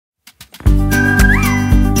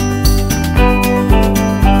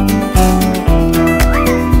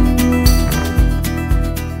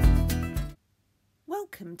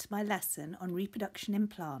to my lesson on reproduction in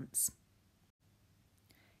plants.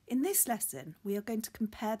 In this lesson, we are going to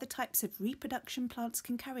compare the types of reproduction plants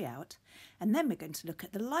can carry out, and then we're going to look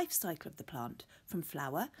at the life cycle of the plant, from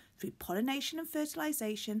flower through pollination and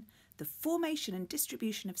fertilisation, the formation and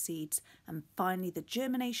distribution of seeds, and finally the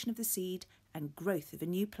germination of the seed and growth of a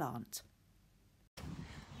new plant.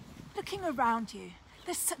 Looking around you,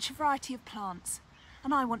 there's such a variety of plants,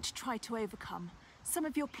 and I want to try to overcome some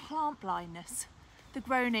of your plant blindness, the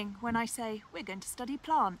groaning when I say we're going to study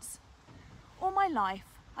plants. All my life,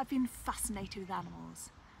 I've been fascinated with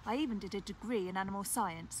animals. I even did a degree in animal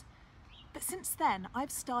science. But since then,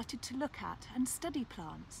 I've started to look at and study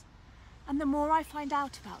plants. And the more I find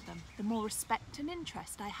out about them, the more respect and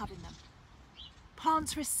interest I have in them.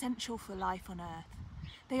 Plants are essential for life on Earth.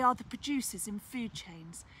 They are the producers in food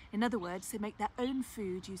chains. In other words, they make their own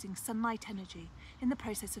food using sunlight energy in the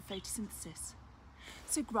process of photosynthesis.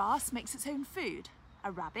 So grass makes its own food.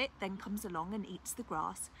 A rabbit then comes along and eats the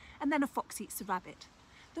grass, and then a fox eats the rabbit.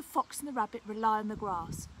 The fox and the rabbit rely on the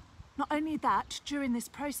grass. Not only that, during this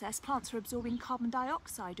process, plants are absorbing carbon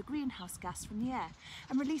dioxide, a greenhouse gas, from the air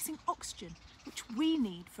and releasing oxygen, which we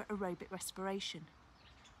need for aerobic respiration.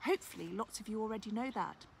 Hopefully, lots of you already know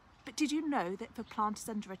that. But did you know that if a plant is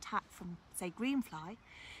under attack from, say, greenfly,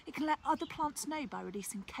 it can let other plants know by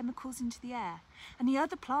releasing chemicals into the air, and the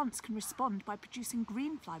other plants can respond by producing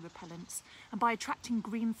greenfly repellents and by attracting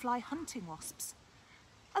greenfly hunting wasps.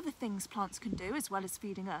 Other things plants can do as well as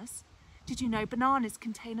feeding us. Did you know bananas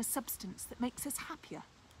contain a substance that makes us happier?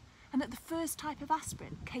 And that the first type of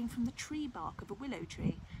aspirin came from the tree bark of a willow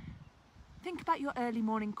tree? Think about your early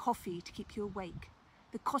morning coffee to keep you awake,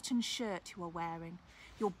 the cotton shirt you are wearing,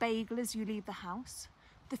 your bagel as you leave the house,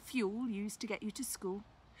 the fuel used to get you to school,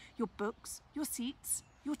 your books, your seats,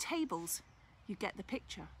 your tables. You get the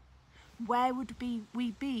picture. Where would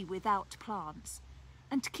we be without plants?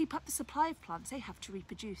 And to keep up the supply of plants, they have to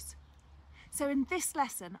reproduce. So in this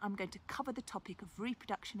lesson, I'm going to cover the topic of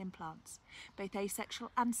reproduction in plants, both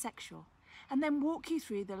asexual and sexual, and then walk you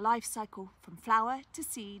through the life cycle from flower to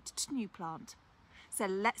seed to new plant. So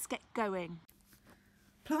let's get going.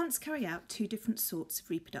 Plants carry out two different sorts of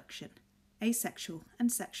reproduction, asexual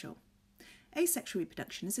and sexual. Asexual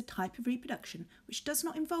reproduction is a type of reproduction which does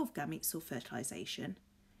not involve gametes or fertilisation.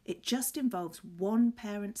 It just involves one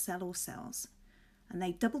parent cell or cells, and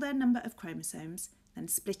they double their number of chromosomes, then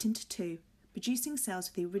split into two, producing cells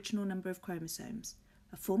with the original number of chromosomes,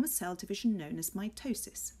 a form of cell division known as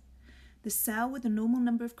mitosis. The cell with the normal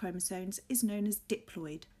number of chromosomes is known as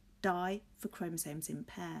diploid, di for chromosomes in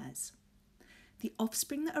pairs. The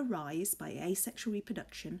offspring that arise by asexual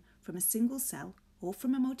reproduction from a single cell or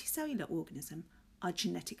from a multicellular organism are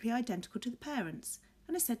genetically identical to the parents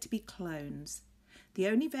and are said to be clones. The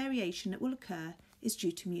only variation that will occur is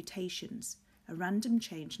due to mutations, a random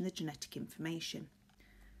change in the genetic information.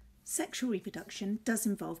 Sexual reproduction does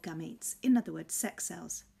involve gametes, in other words, sex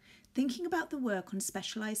cells. Thinking about the work on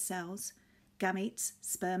specialised cells, gametes,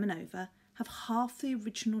 sperm and ova, have half the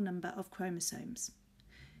original number of chromosomes.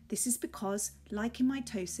 This is because, like in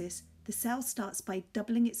mitosis, the cell starts by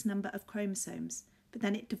doubling its number of chromosomes, but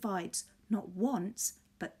then it divides not once,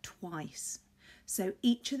 but twice. So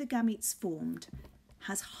each of the gametes formed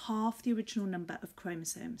has half the original number of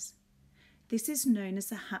chromosomes. This is known as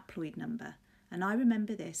the haploid number, and I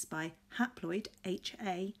remember this by haploid,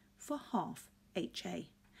 HA, for half, HA.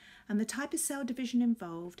 And the type of cell division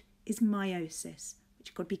involved is meiosis, which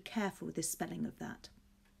you've got to be careful with the spelling of that.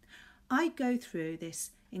 I go through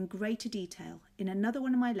this in greater detail in another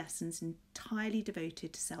one of my lessons entirely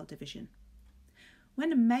devoted to cell division.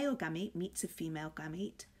 When a male gamete meets a female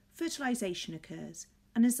gamete, fertilisation occurs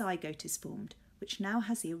and a zygote is formed, which now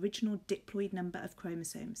has the original diploid number of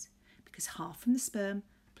chromosomes, because half from the sperm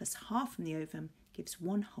plus half from the ovum gives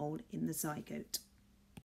one whole in the zygote.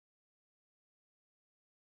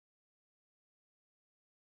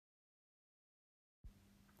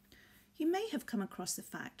 You may have come across the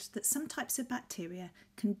fact that some types of bacteria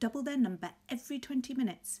can double their number every 20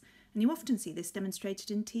 minutes, and you often see this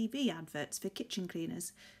demonstrated in TV adverts for kitchen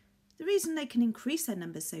cleaners. The reason they can increase their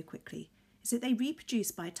numbers so quickly is that they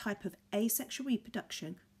reproduce by a type of asexual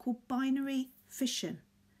reproduction called binary fission.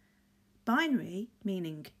 Binary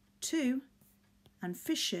meaning two and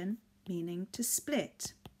fission meaning to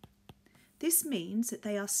split. This means that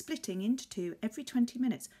they are splitting into two every 20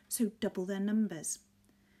 minutes, so double their numbers.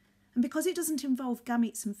 And because it doesn't involve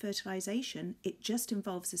gametes and fertilisation, it just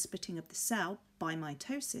involves the splitting of the cell by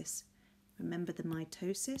mitosis. Remember the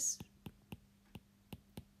mitosis?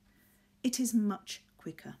 It is much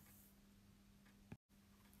quicker.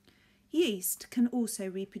 Yeast can also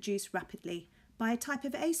reproduce rapidly by a type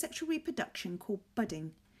of asexual reproduction called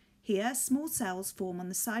budding. Here, small cells form on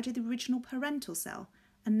the side of the original parental cell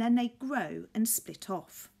and then they grow and split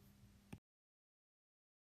off.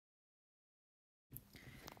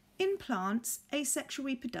 In plants, asexual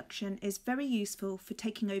reproduction is very useful for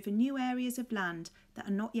taking over new areas of land that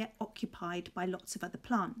are not yet occupied by lots of other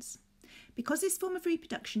plants. Because this form of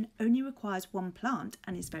reproduction only requires one plant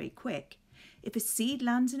and is very quick, if a seed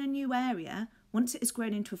lands in a new area, once it has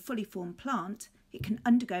grown into a fully formed plant, it can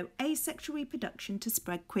undergo asexual reproduction to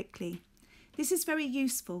spread quickly. This is very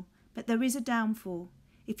useful, but there is a downfall.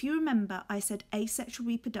 If you remember, I said asexual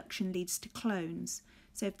reproduction leads to clones.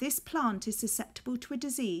 So if this plant is susceptible to a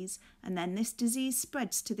disease and then this disease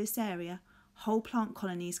spreads to this area, whole plant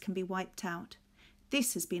colonies can be wiped out.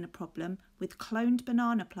 This has been a problem with cloned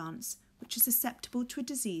banana plants, which are susceptible to a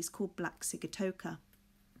disease called black zygote.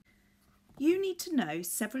 You need to know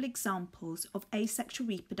several examples of asexual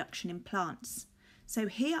reproduction in plants. So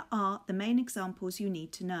here are the main examples you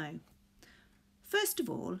need to know. First of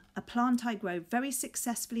all, a plant I grow very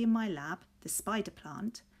successfully in my lab, the spider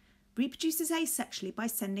plant, reproduces asexually by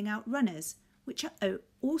sending out runners, which are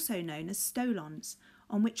also known as stolons,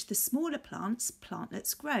 on which the smaller plants,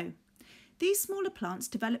 plantlets, grow. These smaller plants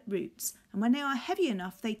develop roots, and when they are heavy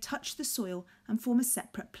enough, they touch the soil and form a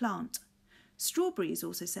separate plant. Strawberries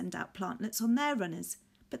also send out plantlets on their runners,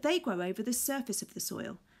 but they grow over the surface of the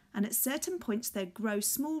soil, and at certain points they grow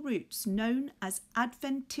small roots known as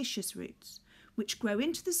adventitious roots, which grow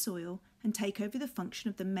into the soil and take over the function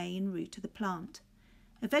of the main root of the plant.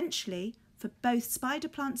 Eventually, for both spider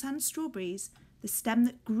plants and strawberries, the stem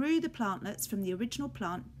that grew the plantlets from the original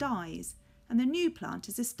plant dies and the new plant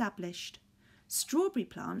is established. Strawberry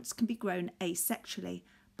plants can be grown asexually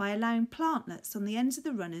by allowing plantlets on the ends of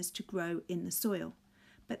the runners to grow in the soil,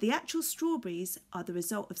 but the actual strawberries are the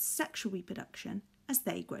result of sexual reproduction as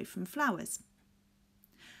they grow from flowers.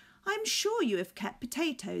 I am sure you have kept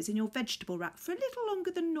potatoes in your vegetable rack for a little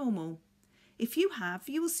longer than normal. If you have,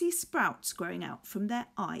 you will see sprouts growing out from their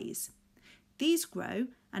eyes. These grow,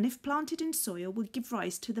 and if planted in soil, will give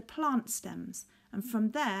rise to the plant stems, and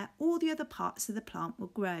from there all the other parts of the plant will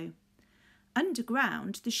grow.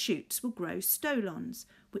 Underground, the shoots will grow stolons,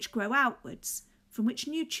 which grow outwards, from which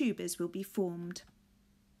new tubers will be formed.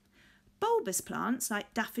 Bulbous plants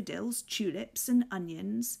like daffodils, tulips and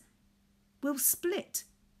onions will split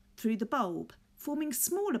through the bulb, forming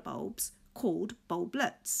smaller bulbs called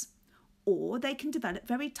bulblets. Or they can develop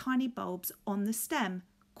very tiny bulbs on the stem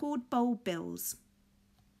called bulbils.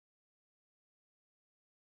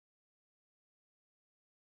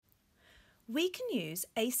 We can use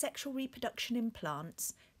asexual reproduction in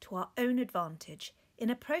plants to our own advantage in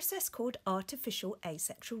a process called artificial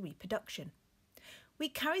asexual reproduction. We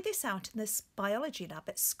carry this out in the biology lab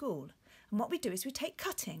at school, and what we do is we take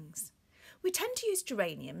cuttings. We tend to use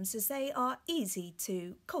geraniums as they are easy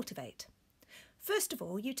to cultivate. First of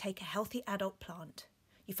all, you take a healthy adult plant.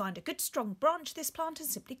 You find a good strong branch of this plant and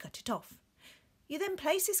simply cut it off. You then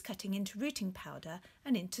place this cutting into rooting powder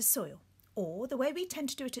and into soil. Or, the way we tend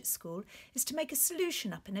to do it at school, is to make a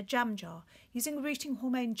solution up in a jam jar using rooting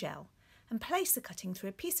hormone gel and place the cutting through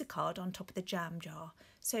a piece of card on top of the jam jar,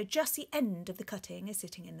 so just the end of the cutting is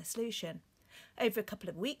sitting in the solution. Over a couple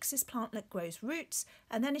of weeks, this plantlet grows roots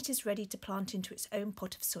and then it is ready to plant into its own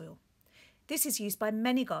pot of soil. This is used by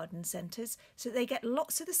many garden centres so that they get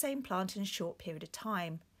lots of the same plant in a short period of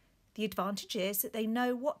time. The advantage is that they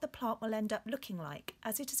know what the plant will end up looking like,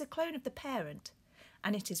 as it is a clone of the parent,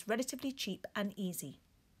 and it is relatively cheap and easy.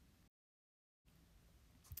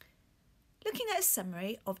 Looking at a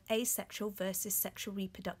summary of asexual versus sexual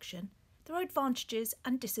reproduction, there are advantages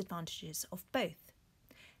and disadvantages of both.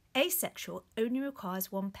 Asexual only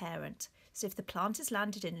requires one parent, so if the plant is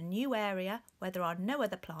landed in a new area where there are no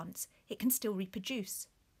other plants, it can still reproduce.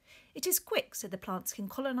 It is quick, so the plants can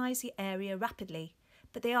colonise the area rapidly,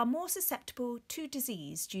 but they are more susceptible to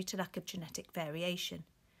disease due to lack of genetic variation.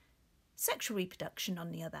 Sexual reproduction,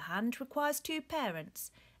 on the other hand, requires two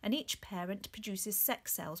parents, and each parent produces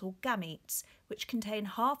sex cells or gametes, which contain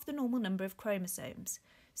half the normal number of chromosomes.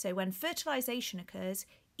 So when fertilisation occurs,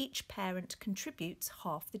 each parent contributes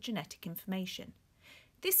half the genetic information.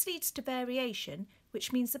 This leads to variation,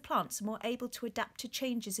 which means the plants are more able to adapt to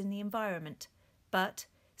changes in the environment. But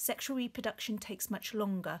sexual reproduction takes much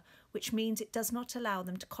longer, which means it does not allow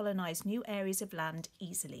them to colonise new areas of land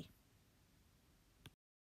easily.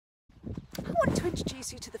 I want to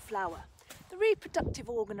introduce you to the flower, the reproductive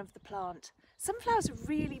organ of the plant. Some flowers are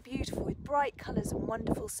really beautiful with bright colours and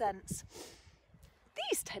wonderful scents.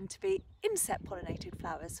 These tend to be insect-pollinated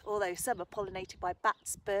flowers, although some are pollinated by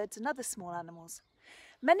bats, birds and other small animals.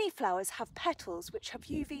 Many flowers have petals which have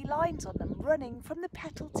UV lines on them running from the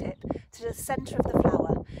petal tip to the centre of the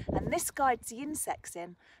flower, and this guides the insects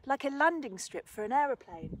in like a landing strip for an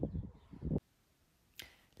aeroplane.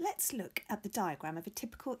 Let's look at the diagram of a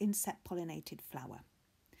typical insect-pollinated flower.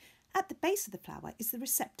 At the base of the flower is the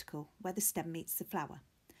receptacle where the stem meets the flower.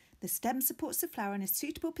 The stem supports the flower in a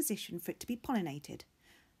suitable position for it to be pollinated.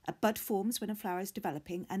 A bud forms when a flower is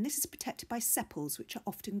developing, and this is protected by sepals, which are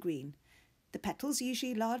often green. The petals are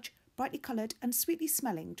usually large, brightly coloured and sweetly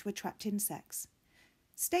smelling to attract insects.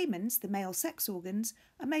 Stamens, the male sex organs,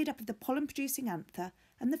 are made up of the pollen-producing anther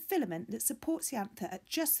and the filament that supports the anther at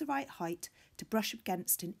just the right height to brush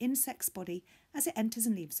against an insect's body as it enters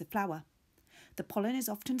and leaves the flower. The pollen is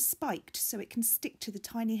often spiked so it can stick to the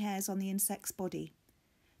tiny hairs on the insect's body.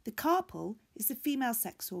 The carpel is the female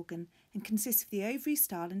sex organ and consists of the ovary,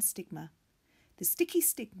 style and stigma. The sticky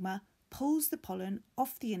stigma pulls the pollen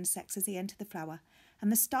off the insects as they enter the flower,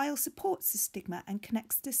 and the style supports the stigma and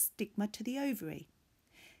connects the stigma to the ovary.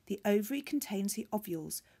 The ovary contains the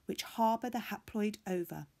ovules, which harbour the haploid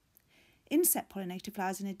ova. Insect-pollinated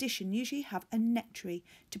flowers, in addition, usually have a nectary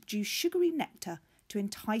to produce sugary nectar to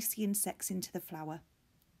entice the insects into the flower.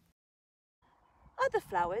 Other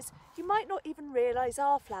flowers you might not even realise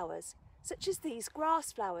are flowers, such as these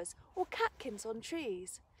grass flowers or catkins on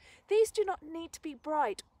trees. These do not need to be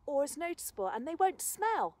bright or as noticeable, and they won't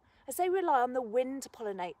smell, as they rely on the wind to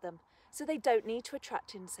pollinate them, so they don't need to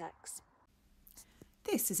attract insects.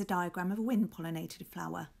 This is a diagram of a wind-pollinated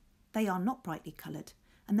flower. They are not brightly coloured,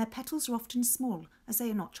 and their petals are often small as they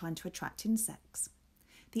are not trying to attract insects.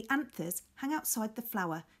 The anthers hang outside the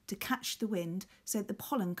flower to catch the wind so that the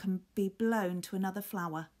pollen can be blown to another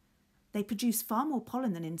flower. They produce far more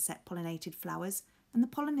pollen than insect-pollinated flowers, and the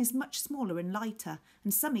pollen is much smaller and lighter,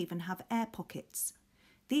 and some even have air pockets.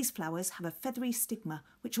 These flowers have a feathery stigma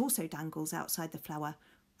which also dangles outside the flower,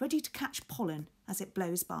 ready to catch pollen as it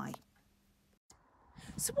blows by.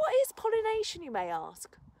 So what is pollination, you may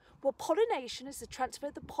ask? Well, pollination is the transfer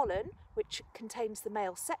of the pollen, which contains the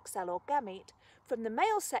male sex cell or gamete, from the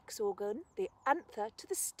male sex organ, the anther, to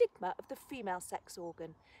the stigma of the female sex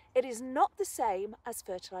organ. It is not the same as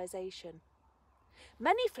fertilisation.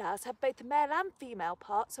 Many flowers have both the male and female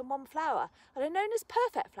parts on one flower and are known as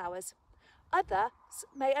perfect flowers. Others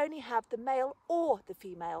may only have the male or the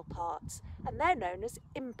female parts, and they're known as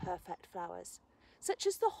imperfect flowers, such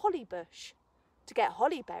as the holly bush. To get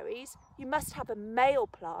holly berries, you must have a male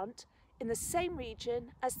plant in the same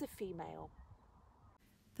region as the female.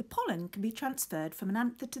 The pollen can be transferred from an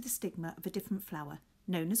anther to the stigma of a different flower,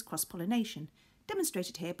 known as cross-pollination,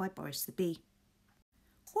 demonstrated here by Boris the bee.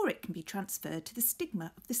 Or it can be transferred to the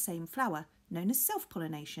stigma of the same flower, known as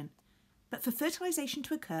self-pollination. But for fertilisation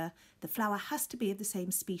to occur, the flower has to be of the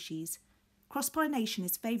same species. Cross-pollination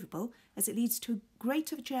is favourable as it leads to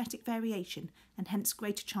greater genetic variation and hence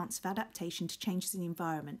greater chance of adaptation to changes in the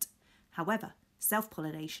environment. However,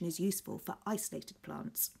 self-pollination is useful for isolated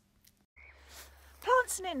plants.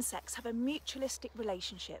 Plants and insects have a mutualistic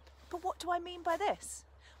relationship, but what do I mean by this?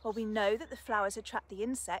 Well, we know that the flowers attract the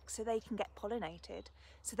insects so they can get pollinated,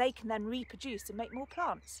 so they can then reproduce and make more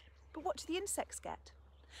plants. But what do the insects get?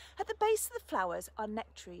 At the base of the flowers are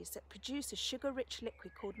nectaries that produce a sugar-rich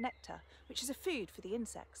liquid called nectar, which is a food for the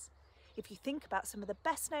insects. If you think about some of the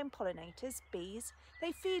best-known pollinators, bees,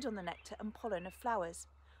 they feed on the nectar and pollen of flowers.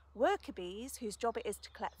 Worker bees, whose job it is to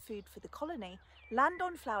collect food for the colony, land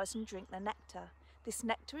on flowers and drink the nectar. This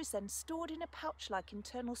nectar is then stored in a pouch-like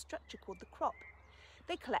internal structure called the crop.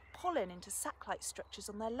 They collect pollen into sac-like structures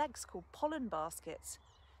on their legs called pollen baskets.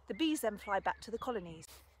 The bees then fly back to the colonies.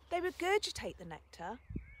 They regurgitate the nectar,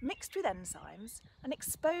 mixed with enzymes, and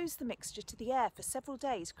expose the mixture to the air for several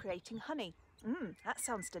days, creating honey. That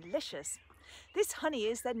sounds delicious. This honey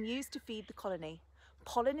is then used to feed the colony.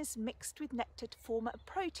 Pollen is mixed with nectar to form a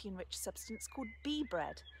protein-rich substance called bee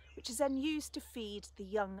bread, which is then used to feed the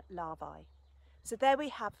young larvae. So there we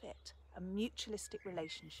have it, a mutualistic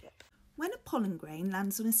relationship. When a pollen grain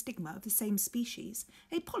lands on a stigma of the same species,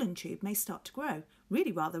 a pollen tube may start to grow,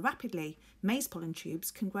 really rather rapidly. Maize pollen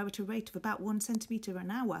tubes can grow at a rate of about 1 centimetre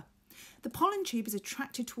an hour. The pollen tube is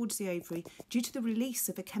attracted towards the ovary due to the release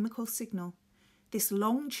of a chemical signal. This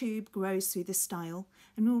long tube grows through the style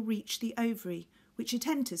and will reach the ovary, which it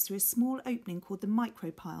enters through a small opening called the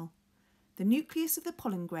micropyle. The nucleus of the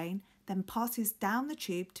pollen grain then passes down the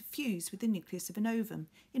tube to fuse with the nucleus of an ovum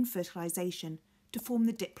in fertilisation to form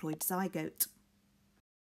the diploid zygote.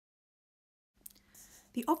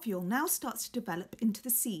 The ovule now starts to develop into the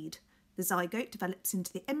seed. The zygote develops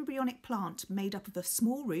into the embryonic plant made up of a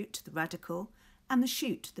small root, the radicle, and the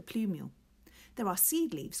shoot, the plumule. There are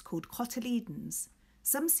seed leaves called cotyledons.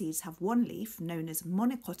 Some seeds have one leaf, known as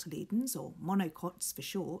monocotyledons or monocots for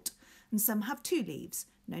short, and some have two leaves,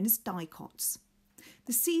 known as dicots.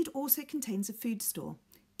 The seed also contains a food store,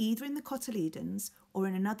 either in the cotyledons or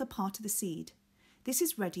in another part of the seed. This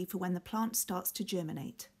is ready for when the plant starts to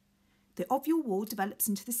germinate. The ovule wall develops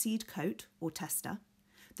into the seed coat or tester.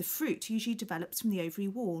 The fruit usually develops from the ovary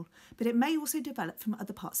wall, but it may also develop from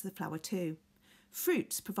other parts of the flower too.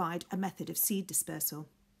 Fruits provide a method of seed dispersal.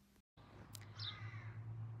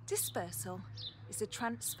 Dispersal is the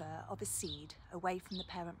transfer of a seed away from the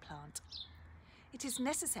parent plant. It is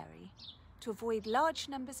necessary to avoid large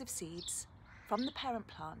numbers of seeds from the parent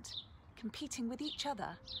plant competing with each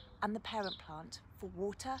other and the parent plant for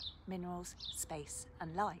water, minerals, space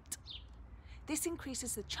and light. This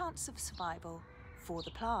increases the chance of survival for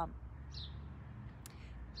the plant.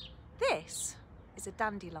 This is a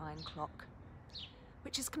dandelion clock,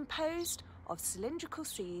 which is composed of cylindrical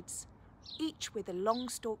seeds, each with a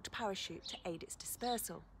long-stalked parachute to aid its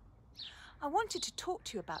dispersal. I wanted to talk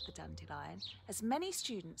to you about the dandelion as many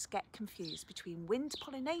students get confused between wind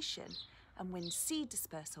pollination and wind seed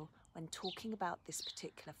dispersal when talking about this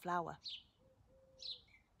particular flower.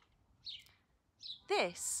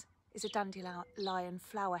 This is a dandelion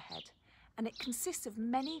flower head, and it consists of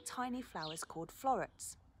many tiny flowers called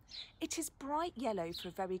florets. It is bright yellow for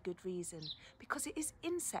a very good reason, because it is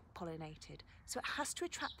insect-pollinated, so it has to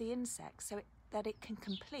attract the insects so that it can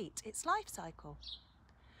complete its life cycle.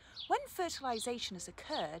 When fertilisation has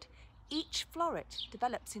occurred, each floret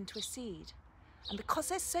develops into a seed, and because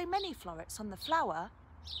there's so many florets on the flower,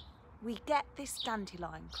 we get this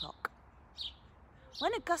dandelion clock.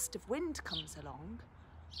 When a gust of wind comes along,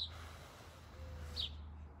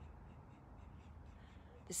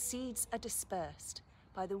 the seeds are dispersed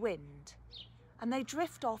by the wind and they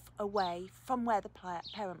drift off away from where the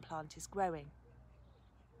parent plant is growing.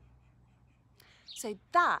 So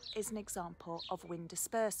that is an example of wind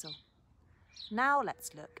dispersal. Now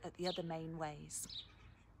let's look at the other main ways.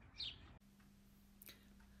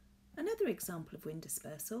 Another example of wind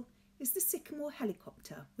dispersal is the sycamore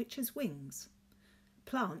helicopter, which has wings.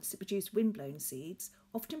 Plants that produce wind-blown seeds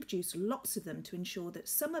often produce lots of them to ensure that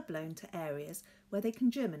some are blown to areas where they can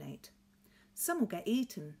germinate. Some will get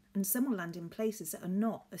eaten and some will land in places that are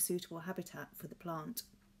not a suitable habitat for the plant.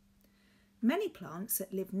 Many plants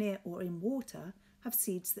that live near or in water have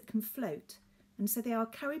seeds that can float, and so they are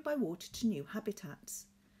carried by water to new habitats.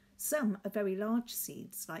 Some are very large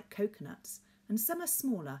seeds like coconuts, and some are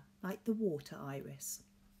smaller like the water iris.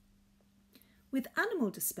 With animal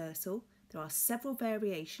dispersal, there are several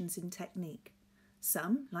variations in technique.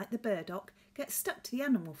 Some, like the burdock, get stuck to the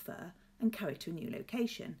animal fur and carried to a new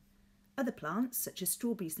location. Other plants, such as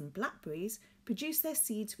strawberries and blackberries, produce their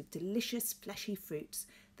seeds with delicious fleshy fruits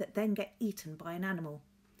that then get eaten by an animal.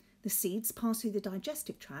 The seeds pass through the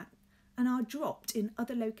digestive tract and are dropped in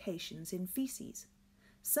other locations in faeces.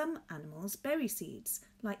 Some animals bury seeds,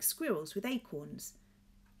 like squirrels with acorns.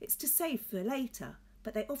 It's to save for later,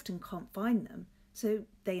 but they often can't find them, so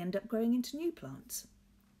they end up growing into new plants.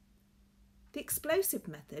 The explosive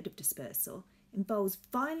method of dispersal involves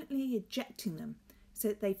violently ejecting them so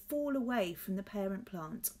that they fall away from the parent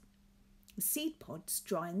plant. The seed pods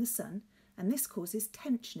dry in the sun, and this causes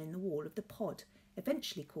tension in the wall of the pod,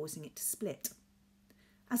 eventually causing it to split.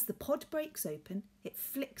 As the pod breaks open, it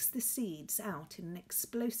flicks the seeds out in an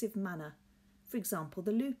explosive manner, for example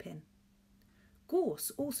the lupin.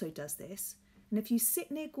 Gorse also does this, and if you sit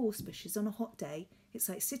near gorse bushes on a hot day, it's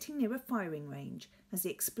like sitting near a firing range, as the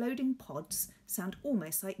exploding pods sound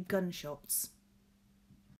almost like gunshots.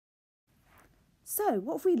 So,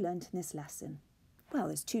 what have we learnt in this lesson? Well,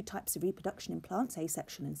 there's two types of reproduction in plants,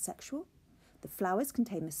 asexual and sexual. The flowers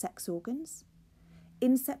contain the sex organs.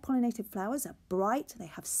 Insect-pollinated flowers are bright, they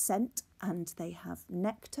have scent and they have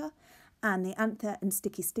nectar, and the anther and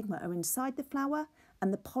sticky stigma are inside the flower,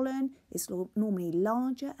 and the pollen is normally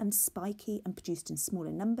larger and spiky and produced in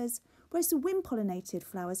smaller numbers, whereas the wind-pollinated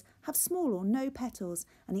flowers have small or no petals,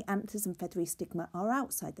 and the anthers and feathery stigma are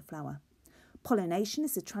outside the flower. Pollination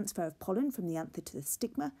is the transfer of pollen from the anther to the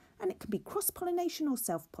stigma, and it can be cross-pollination or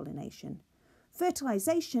self-pollination.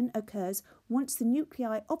 Fertilisation occurs once the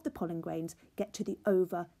nuclei of the pollen grains get to the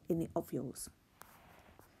ova in the ovules.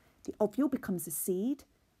 The ovule becomes a seed,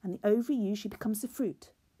 and the ovary usually becomes the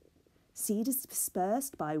fruit. Seed is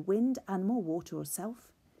dispersed by wind, animal, water or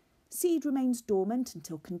self. Seed remains dormant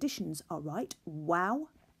until conditions are right. Wow!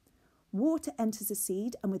 Water enters the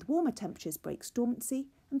seed and with warmer temperatures breaks dormancy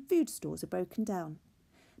and food stores are broken down.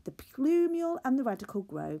 The plumule and the radicle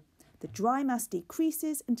grow. The dry mass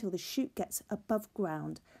decreases until the shoot gets above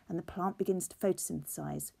ground and the plant begins to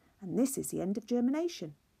photosynthesize. And this is the end of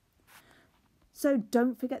germination. So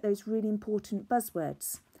don't forget those really important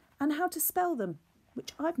buzzwords and how to spell them, which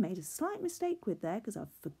I've made a slight mistake with there because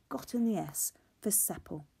I've forgotten the S for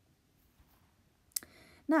sepal.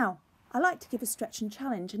 Now, I like to give a stretch and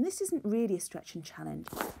challenge, and this isn't really a stretch and challenge,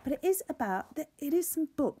 but it is some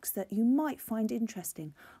books that you might find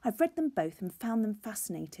interesting. I've read them both and found them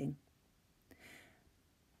fascinating.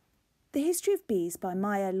 The History of Bees by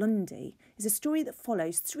Maya Lundy is a story that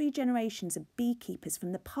follows 3 generations of beekeepers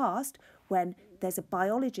from the past, when there's a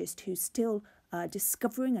biologist who's still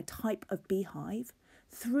discovering a type of beehive,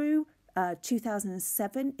 through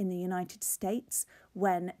 2007 in the United States,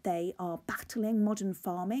 when they are battling modern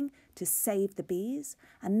farming to save the bees,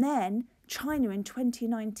 and then China in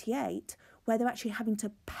 2098, where they're actually having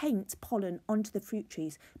to paint pollen onto the fruit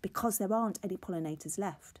trees because there aren't any pollinators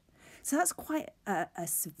left. So that's quite a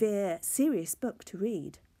serious book to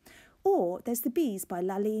read. Or there's The Bees by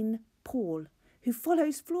Laline Paul, who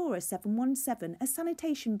follows Flora 717, a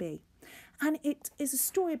sanitation bee. And it is a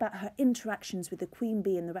story about her interactions with the queen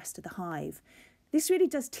bee and the rest of the hive. This really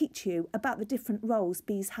does teach you about the different roles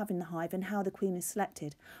bees have in the hive and how the queen is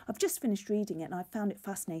selected. I've just finished reading it and I found it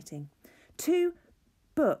fascinating. 2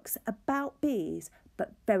 books about bees,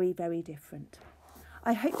 but very, very different.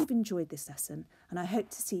 I hope you've enjoyed this lesson, and I hope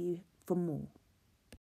to see you for more.